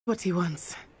What he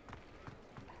wants.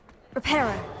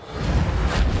 Reparo.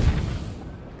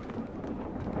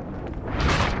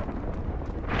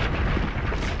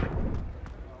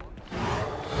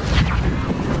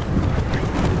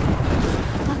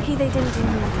 Lucky they didn't do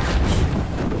more damage.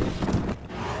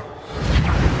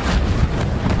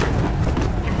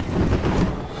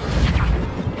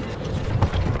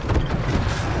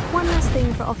 One less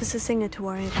thing for Officer Singer to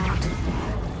worry about.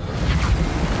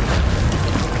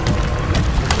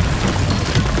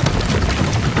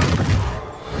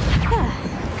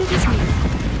 Good as new.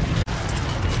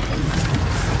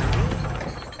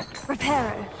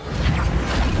 Reparo.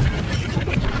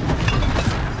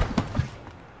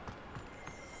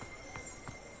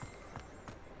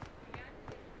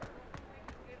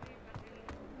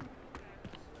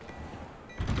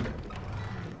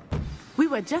 We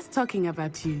were just talking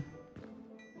about you.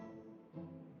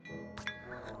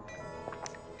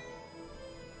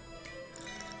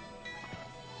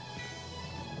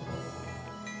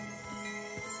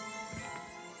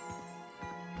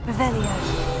 Revelio.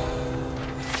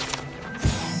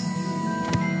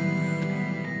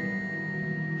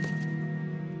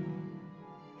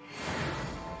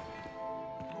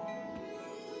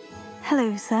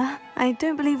 Hello, sir. I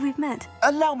don't believe we've met.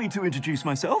 Allow me to introduce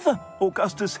myself,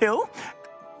 Augustus Hill.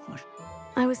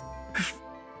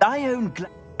 I own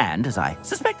and, as I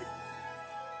suspected...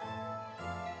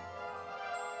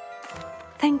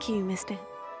 Thank you, mister.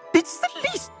 It's the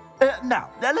least... now,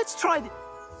 let's try the...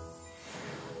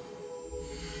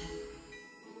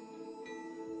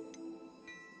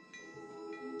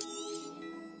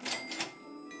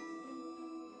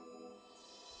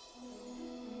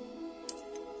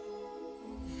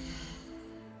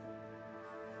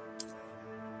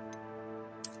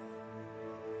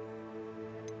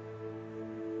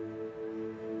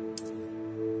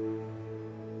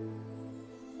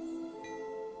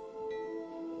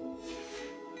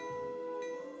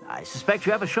 I suspect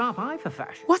you have a sharp eye for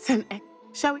fashion. What an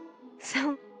shall we?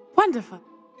 So Wonderful.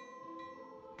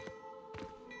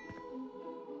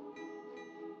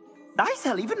 I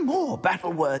sell even more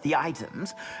battle-worthy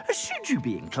items, should you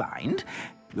be inclined.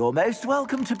 You're most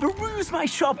welcome to peruse my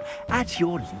shop at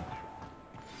your leisure.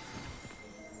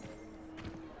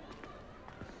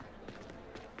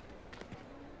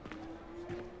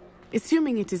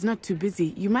 Assuming it is not too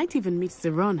busy, you might even meet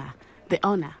Sirona, the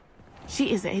owner.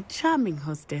 She is a charming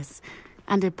hostess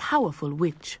and a powerful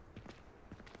witch.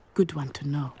 Good one to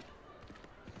know.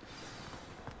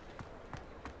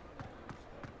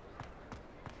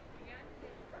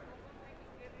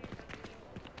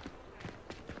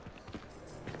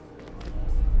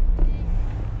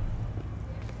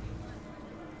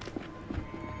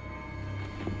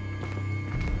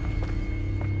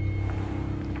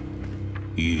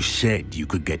 You said you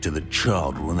could get to the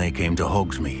child when they came to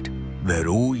Hogsmeade. That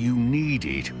all you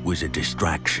needed was a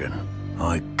distraction.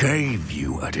 I gave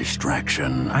you a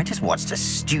distraction. I just watched a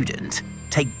student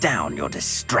take down your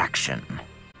distraction.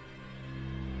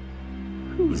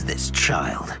 Who's this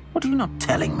child? What are you not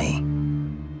telling me?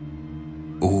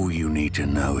 All you need to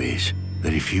know is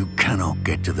that if you cannot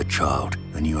get to the child,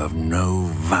 then you have no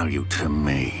value to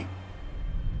me.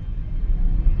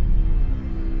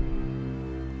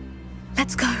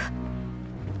 let's go.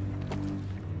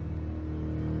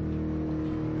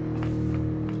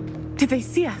 Did they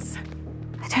see us?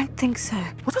 I don't think so.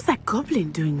 What was that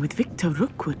goblin doing with Victor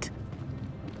Rookwood?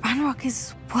 Ranrock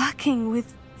is working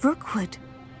with Rookwood.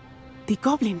 The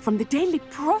goblin from the Daily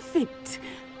Prophet.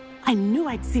 I knew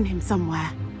I'd seen him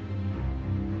somewhere.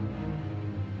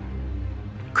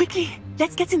 Quickly,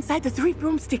 let's get inside the 3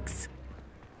 broomsticks.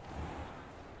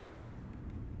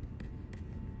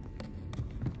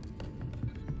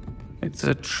 It's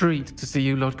a treat to see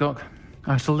you, Lodgok.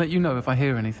 I shall let you know if I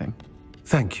hear anything.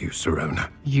 Thank you, Sirona.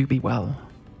 You be well.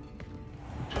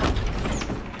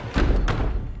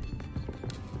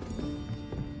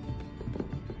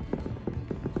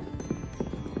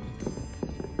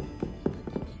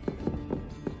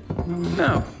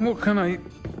 Now, what can I...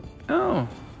 Oh,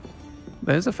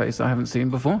 there's a face I haven't seen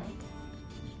before.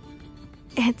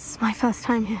 It's my first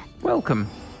time here. Welcome.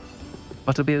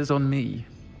 Butterbeer's on me.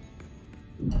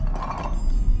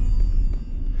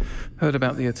 Heard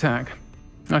about the attack.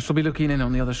 I shall be looking in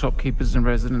on the other shopkeepers and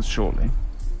residents shortly.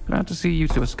 Glad to see you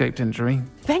two escaped injury.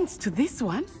 Thanks to this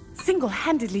one,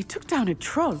 single-handedly took down a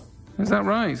troll. Is that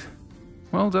right?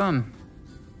 Well done.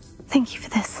 Thank you for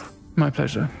this. My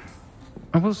pleasure.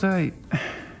 I will say,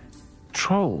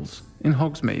 trolls in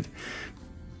Hogsmeade.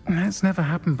 That's never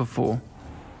happened before.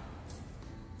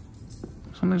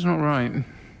 Something's not right.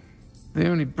 The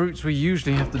only brutes we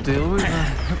usually have to deal with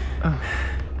are...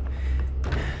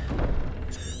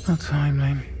 How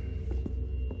timely.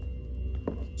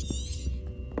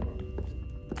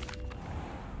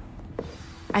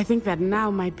 I think that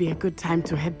now might be a good time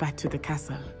to head back to the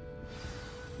castle.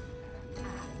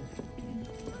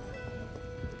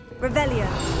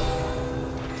 Revelio.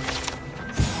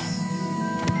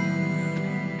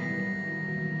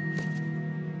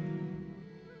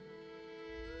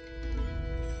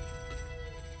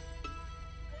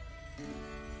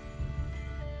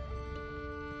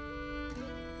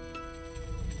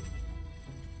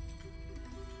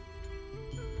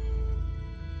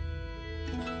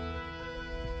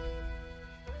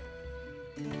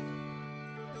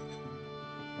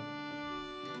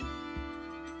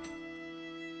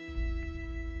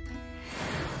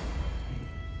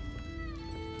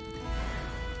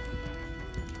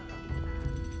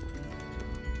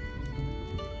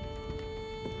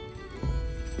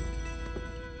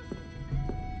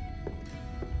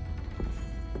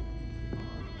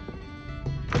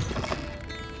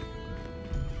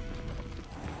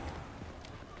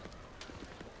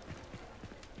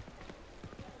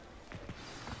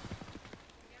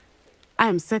 I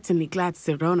am certainly glad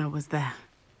Sirona was there.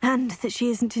 And that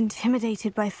she isn't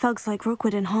intimidated by thugs like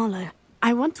Rookwood and Harlow.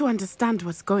 I want to understand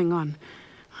what's going on,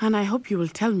 and I hope you will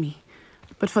tell me.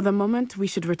 But for the moment, we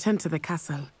should return to the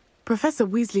castle. Professor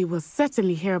Weasley will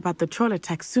certainly hear about the troll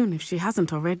attack soon if she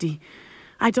hasn't already.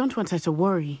 I don't want her to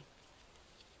worry.